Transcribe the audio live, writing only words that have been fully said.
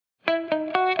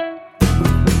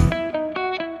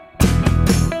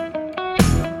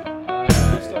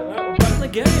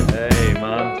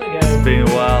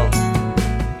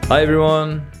Hi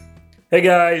everyone, Hey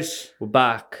guys, we're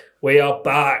back. we are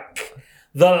back.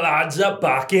 The lads are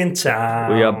back in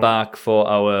town. We are back for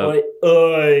our Oi,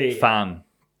 oi. fan.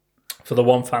 For the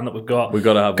one fan that we've got. We've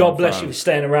got to have God one bless fan. you for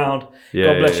staying around. Yeah,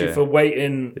 God bless yeah, you yeah. for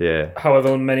waiting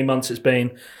however many months it's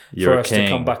been You're for a us king.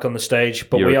 to come back on the stage.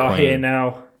 But You're we a are queen. here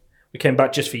now. We came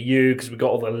back just for you because we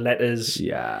got all the letters.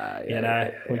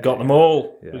 Yeah, We got them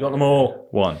all. Yeah. We got them all.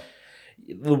 One.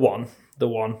 The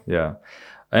one. Yeah.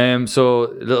 So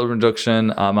a little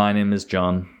introduction. My name is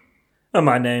John, And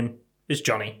my name is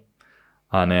Johnny.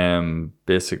 and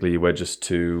basically we're just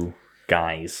two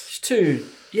guys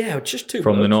Just two.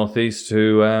 from the blokes. northeast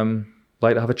who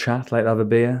like to have a chat, like to have a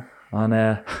beer, and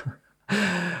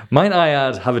might I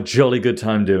add, have a jolly good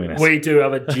time doing it. We do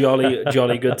have a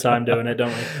jolly good time doing it, don't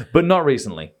we? But not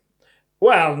recently.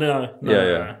 Well, no.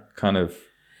 Yeah. Kind of.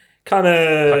 Kind of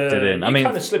Packed it in. I mean-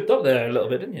 kind of slipped up there a little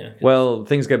bit, didn't you? Well,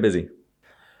 things get busy.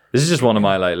 This is just one of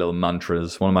my like little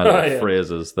mantras, one of my little yeah.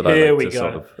 phrases that I Here like we to go.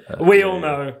 sort of. We all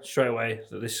know straight away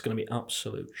that this is going to be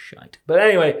absolute shite. But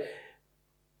anyway,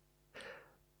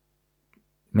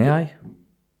 May I?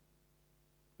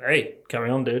 hey, carry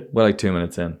on, dude. We're like 2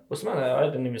 minutes in. What's the matter? I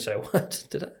didn't even say what.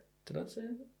 Did I say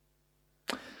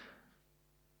it?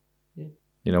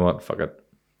 You know what? Fuck it.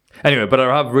 Anyway, but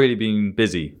I have really been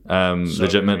busy,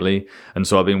 legitimately, and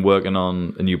so I've been working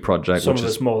on a new project, Some which of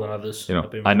is, us more than others. you know,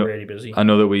 I've been I know- really busy. I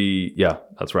know that we, yeah,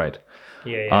 that's right.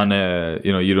 Yeah. And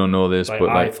you don't know this, Like, but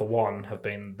I, like, for one, have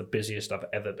been the busiest I've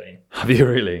ever been. have you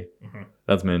really? Mm-hmm.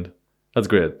 That's mint. That's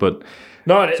great. But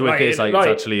No, so in case like it's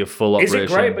actually a full is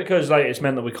operation. it great because like it's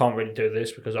meant that we can't really do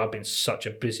this because I've been such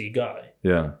a busy guy.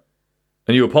 Yeah,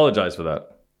 and you apologize for that.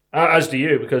 As do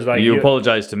you because like You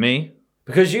apologize to me.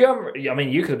 because you haven't. I mean,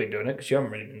 you could have been doing it because you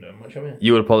haven't really been doing much. I mean,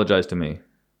 You would apologize to me.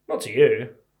 not to you.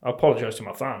 I apologise to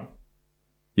my fan.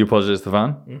 You apologize to the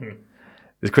fan. Mm-hmm.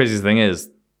 The craziest thing is,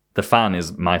 the fan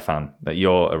is my fan. That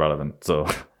you're irrelevant. So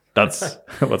that's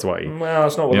why. Well,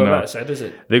 that's not what You the know. letter said, is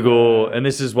it? They go, and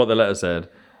this is what the letter said.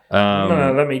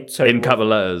 No, let me tell you. In capital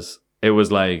letters, it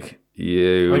was like,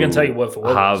 you I can tell you word for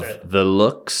word what it have said. the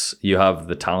looks, you have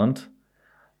the talent,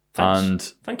 Thanks. and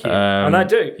Thank you. And I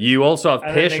do. You also have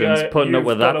And then they patience go, putting up "You've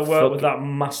with got that. to work with that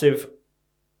massive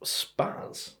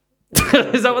spaz.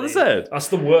 Is that what they said? That's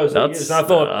the words they That's used. And I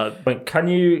thought, wait, can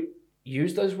you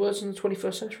use those words in the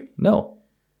 21st century? No.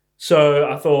 So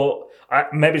I thought,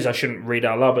 maybe I shouldn't read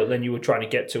out loud, but then you were trying to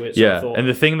get to it. So I Yeah, thought, and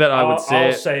the thing that I would I'll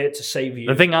say, say it to save you.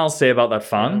 the thing I'll say about that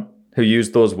fan who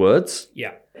used those words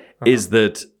Yeah. is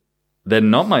that they're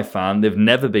not my fan. They've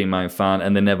never been my fan,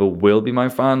 and they never will be my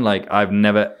fan. Like, I've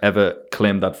never ever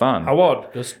claimed that fan. How odd?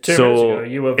 Because 2 minutes ago, So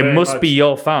you were it very must much, be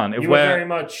your fan. If you were very we're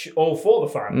much all for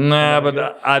the fan. nah,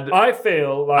 but I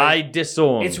feel like I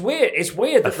disown it's weird. It's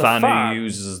weird a that the fan fan. who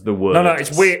uses the word. No,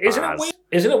 it's weird. Isn't spaz. it weird?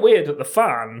 Isn't it weird that the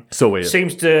fan So weird.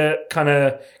 seems to kind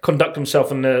of conduct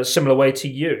himself in a similar way to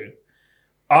you?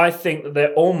 I think that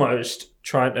they're almost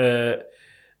trying to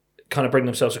kind of bring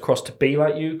themselves across to be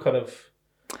like you, kind of,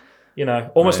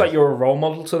 almost Right. like you're a role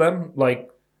model to them. Like,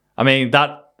 I mean,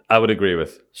 that I would agree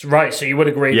with. right? So you would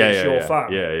agree that it's your yeah,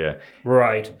 fan, yeah.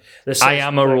 right? The I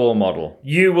am a role model.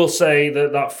 You will say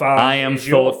that fan. I am is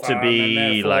your thought to fan, be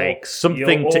and therefore like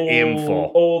something to aim for.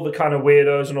 All the kind of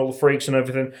weirdos and all the freaks and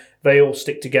everything, they all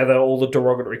stick together. All the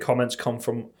derogatory comments come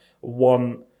from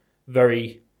one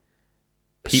very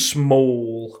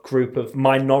small group of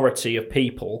minority of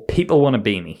people. People want to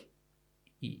be me.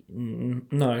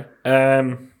 No,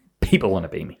 People want to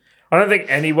be me. I don't think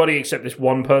anybody except this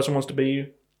one person wants to be you.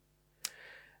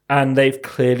 And they've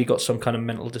clearly got some kind of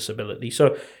mental disability.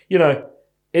 So,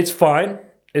 it's fine.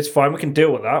 It's fine. We can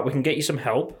deal with that. We can get you some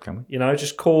help. Can we?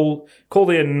 Just call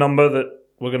the number that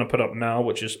we're going to put up now,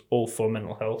 which is All for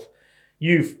Mental Health.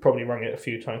 You've probably rung it a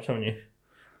few times, haven't you?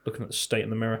 Looking at the state in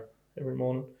the mirror every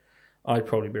morning. I'd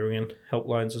probably be ringing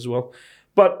helplines as well.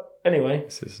 But anyway.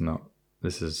 This is,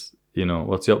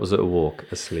 what's the opposite of woke?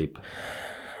 Asleep.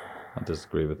 I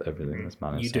disagree with everything this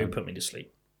man is You saying. do put me to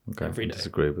sleep. Okay, every I day.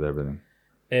 disagree with everything.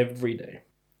 Every day.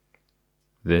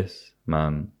 This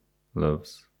man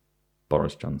loves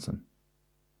Boris Johnson.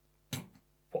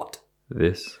 What?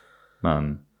 This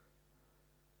man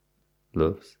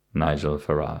loves Nigel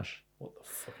Farage. What the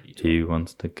fuck are you talking He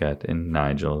wants to get in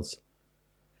Nigel's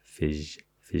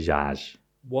visage.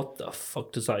 What the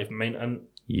fuck does that even mean? And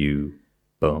You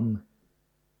bum.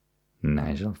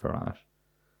 Nigel Farage.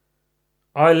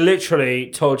 I literally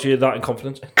told you that in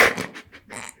confidence.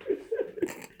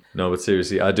 No, but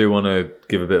seriously, I do want to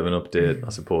give a bit of an update, I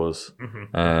suppose,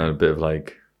 and a bit of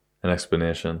like an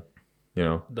explanation,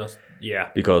 Yeah.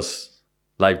 because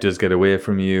life does get away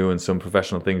from you, and some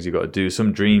professional things you've got to do,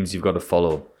 some dreams you've got to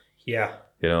follow, Yeah.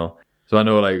 So I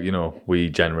know, like, we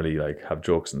generally like have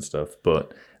jokes and stuff,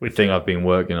 but the thing I've been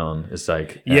working on is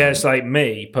like... Yeah, it's like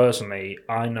me, personally,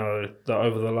 I know that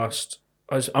over the last...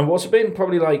 And what's it been?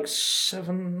 Probably like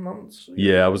 7 months?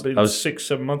 Yeah, I was 6,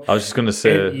 7 months. I was just going to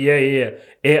say... Yeah.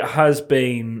 It has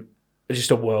been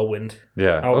just a whirlwind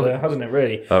out there, hasn't it,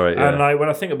 really? All right, yeah. And like when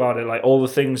I think about it, like all the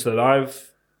things that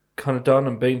I've kind of done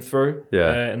and been through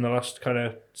in the last kind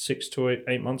of 6 to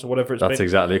 8 months or whatever it's been. That's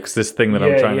exactly, because this thing that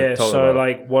I'm trying to talk about. So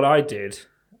like what I did,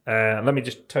 let me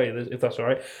just tell you this, if that's all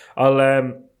right.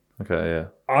 Okay,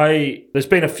 yeah. There's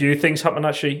been a few things happen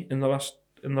actually in the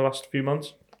last few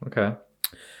months. Okay.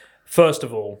 First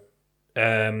of all,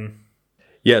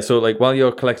 so like while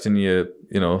you're collecting your,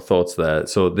 thoughts there,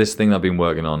 so this thing I've been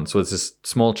working on, so it's this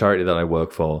small charity that I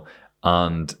work for,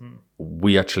 and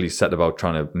we actually set about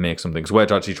trying to make something. So we're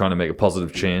actually trying to make a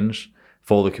positive change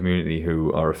for the community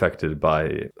who are affected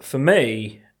by... For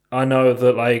me, I know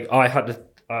that like I had to,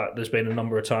 there's been a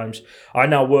number of times, I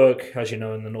now work, as you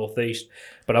know, in the Northeast,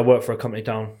 but I work for a company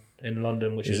down in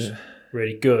London, which is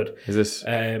really good. Is this...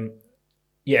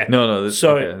 Yeah. No. This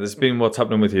has been what's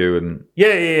happening with you, and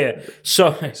yeah.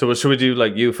 So should we do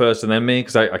like you first and then me?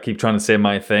 Because I keep trying to say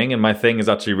my thing, and my thing is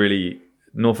actually really,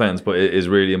 no offense, but it is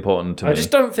really important to me. I just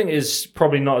don't think it's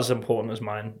probably not as important as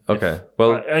mine. Okay,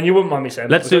 well, and you wouldn't mind me saying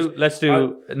let's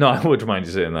do. No, I would mind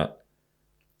you saying that.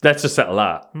 Let's just settle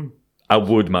that. I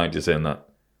would mind you saying that.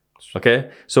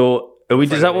 Okay, so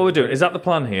is that what we're doing? Is that the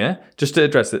plan here? Just to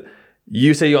address it.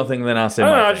 You say your thing, then I'll say my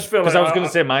thing. I just feel like... Because I was going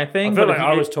to say my thing. I feel like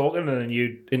I was talking and then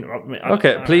you interrupt me.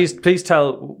 Okay, please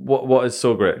tell what is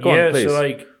so great. Go on, please. So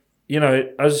like,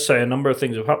 as I say, a number of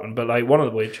things have happened, but like one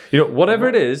of which... whatever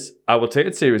it is, I will take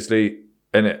it seriously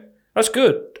in it. That's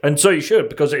good. And so you should,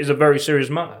 because it is a very serious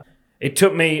matter. It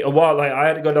took me a while. Like, I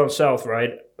had to go down south,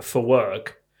 right, for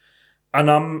work. And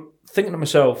I'm thinking to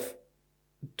myself,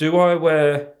 do I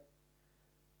wear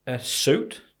a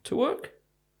suit to work?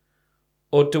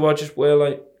 Or do I just wear,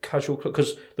 like, casual clothes?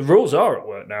 Because the rules are at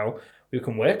work now, you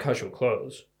can wear casual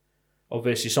clothes.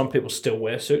 Obviously, some people still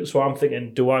wear suits. So I'm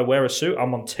thinking, do I wear a suit?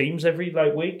 I'm on Teams every,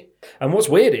 like, week. And what's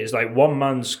weird is, like, one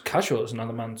man's casual is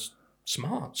another man's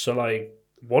smart. So, like,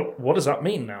 what does that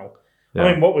mean now? Yeah.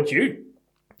 I mean, what would you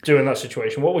do in that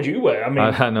situation? What would you wear? I mean...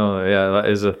 I know, yeah, that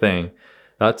is a thing.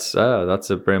 That's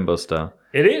a brain buster.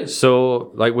 It is.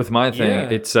 So, like with my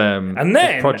thing, it's and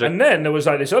then there was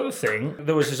like this other thing.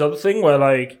 There was this other thing where,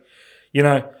 like,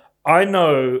 I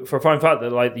know for a fine fact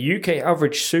that like the UK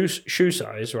average shoe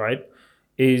size, right,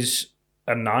 is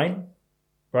a 9,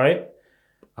 right?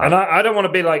 And I don't want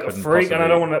to be like a freak, and I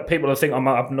don't want people to think I'm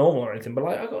abnormal or anything, but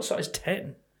like I got a size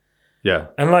 10. Yeah.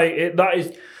 And like that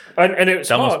is. And it's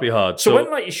that hard. Must be hard. So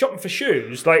when like you're shopping for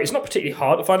shoes, like it's not particularly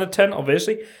hard to find a 10,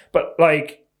 obviously, but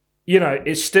like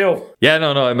it's still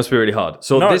it must be really hard.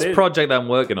 So this project that I'm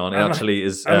working on, it actually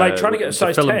is like trying to get a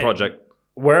size 10 project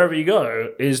wherever you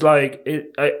go is like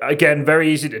again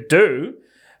very easy to do,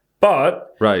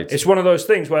 but it's one of those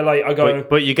things where like I go,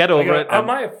 but you get over it. Am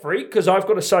I a freak because I've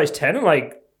got a size 10 and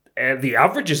like the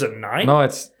average is a 9? No,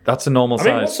 that's a normal size.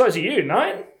 I mean, what size are you?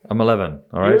 9? I'm 11.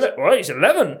 All right. Well, he's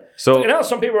 11. So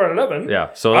some people are 11. Yeah.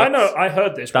 So I know. I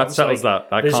heard this. That settles that.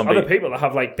 There's can't other be. people that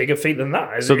have like bigger feet than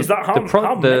that. So is that how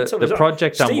mental is the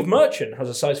project? Steve Merchant has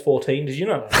a size 14. Did you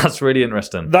know that? That's really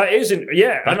interesting. That isn't.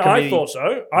 Yeah, and I thought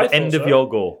so. The end of your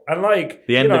goal. And like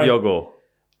the end of your goal.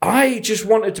 I just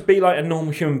wanted to be like a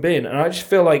normal human being, and I just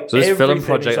feel like this film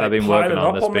project I've been working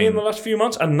on me in the last few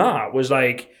months, and that was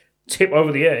like tip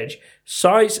over the edge.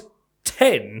 Size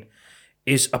 10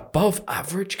 is above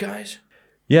average, guys.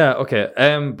 Yeah, okay.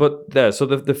 So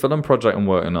the film project I'm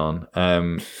working on,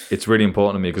 it's really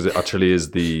important to me because it actually is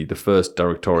the first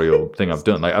directorial thing I've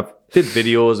done. Like I've did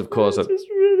videos, of course. It's just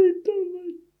really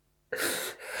dumb.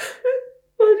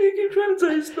 Why do you keep trying to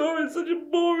tell your story? It's such a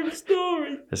boring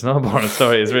story. It's not a boring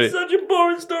story. It's such a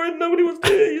boring story. Nobody wants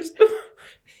to hear your story.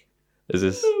 Is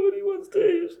this? Nobody wants to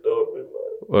hear your story, man.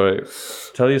 All right,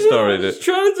 tell your story. I was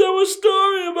trying to tell a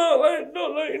story about like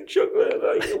not liking chocolate.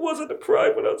 Like it wasn't a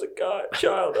crime when I was a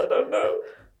child. I don't know.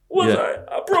 I?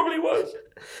 I probably was.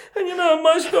 And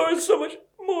my story is so much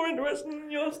more interesting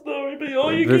than your story. But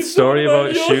all you keep story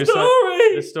about your shoe story.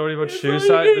 size. The story about shoe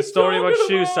size. The story about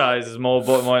shoe size is more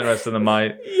interesting than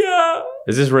my. Yeah.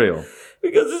 Is this real?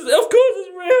 Because of course it's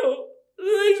real.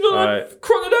 These are like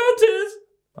crocodile tears.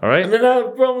 All right. And then I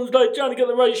have problems like trying to get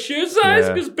the right shoe size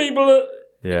because people are.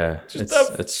 Yeah,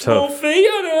 it's small tough. Feet,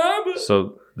 I know. But,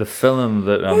 so the film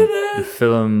that but you're still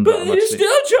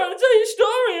trying to tell your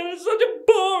story, and it's such a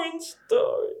boring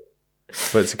story.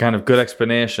 But it's a kind of good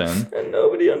explanation, and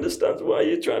nobody understands why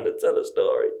you're trying to tell a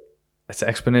story. It's an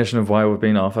explanation of why we've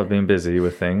been off. I've been busy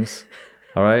with things.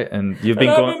 All right, and I've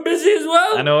been busy as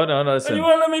well. I know, And listen. you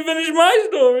won't let me finish my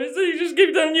story, so you just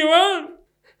keep telling your own.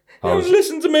 You I was- haven't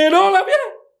listened to me at all, have you?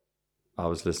 I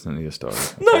was listening to your story.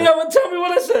 No, you haven't. Tell me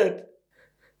what I said.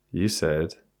 You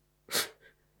said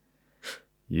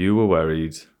you were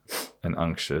worried and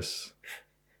anxious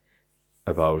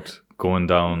about going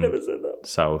down Never said that.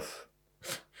 south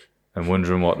and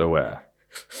wondering what to wear.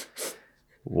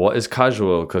 What is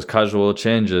casual? Because casual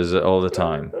changes all the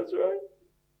time. That's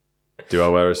right. Do I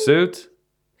wear a suit?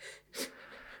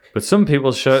 But some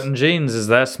people's shirt and jeans is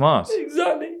that smart.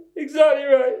 Exactly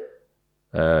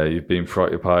right. You've been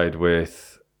preoccupied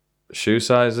with shoe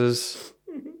sizes.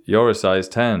 You're a size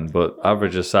 10, but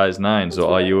average is size 9.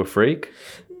 So are you a freak?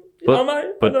 Am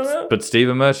I? I don't know. But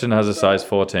Stephen Merchant has a size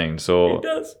 14. He So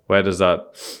does. where does that?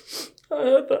 I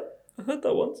heard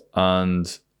that once.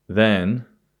 And then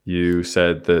you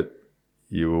said that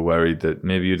you were worried that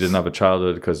maybe you didn't have a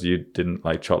childhood because you didn't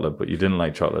like chocolate, but you didn't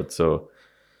like chocolate. So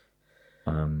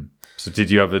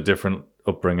did you have a different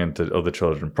upbringing to other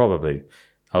children? Probably.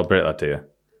 I'll break that to you.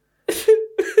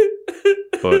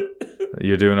 But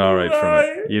you're doing all right from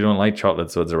it. You don't like chocolate,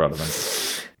 so it's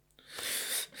irrelevant.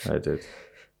 I did.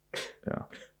 Yeah.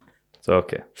 So,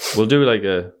 okay. We'll do like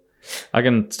I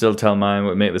can still tell mine.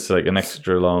 We'll make this like an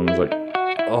extra long. Like,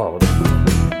 oh,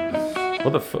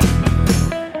 what the fuck?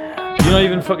 You're not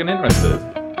even fucking interested.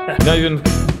 You're not even.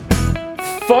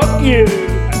 Fuck you.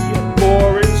 You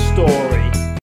boring.